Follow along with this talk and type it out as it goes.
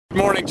Good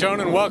morning, Joan,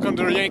 and welcome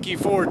to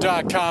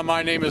Yankee4.com.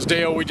 My name is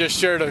Dale. We just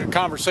shared a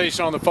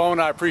conversation on the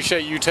phone. I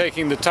appreciate you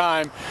taking the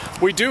time.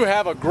 We do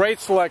have a great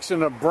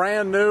selection of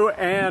brand new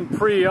and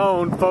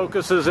pre-owned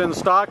Focuses in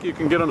stock. You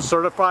can get them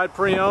certified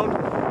pre-owned,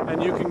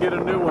 and you can get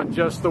a new one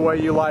just the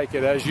way you like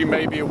it. As you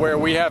may be aware,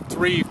 we have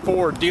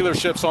 3-4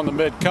 dealerships on the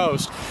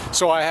mid-coast,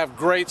 so I have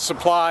great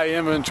supply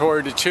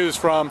inventory to choose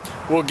from.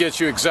 We'll get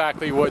you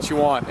exactly what you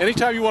want.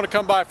 Anytime you want to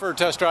come by for a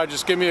test drive,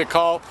 just give me a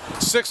call,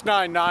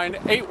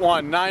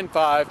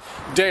 699-8195.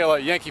 Dale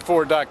at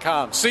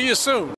Yankee4.com. See you soon.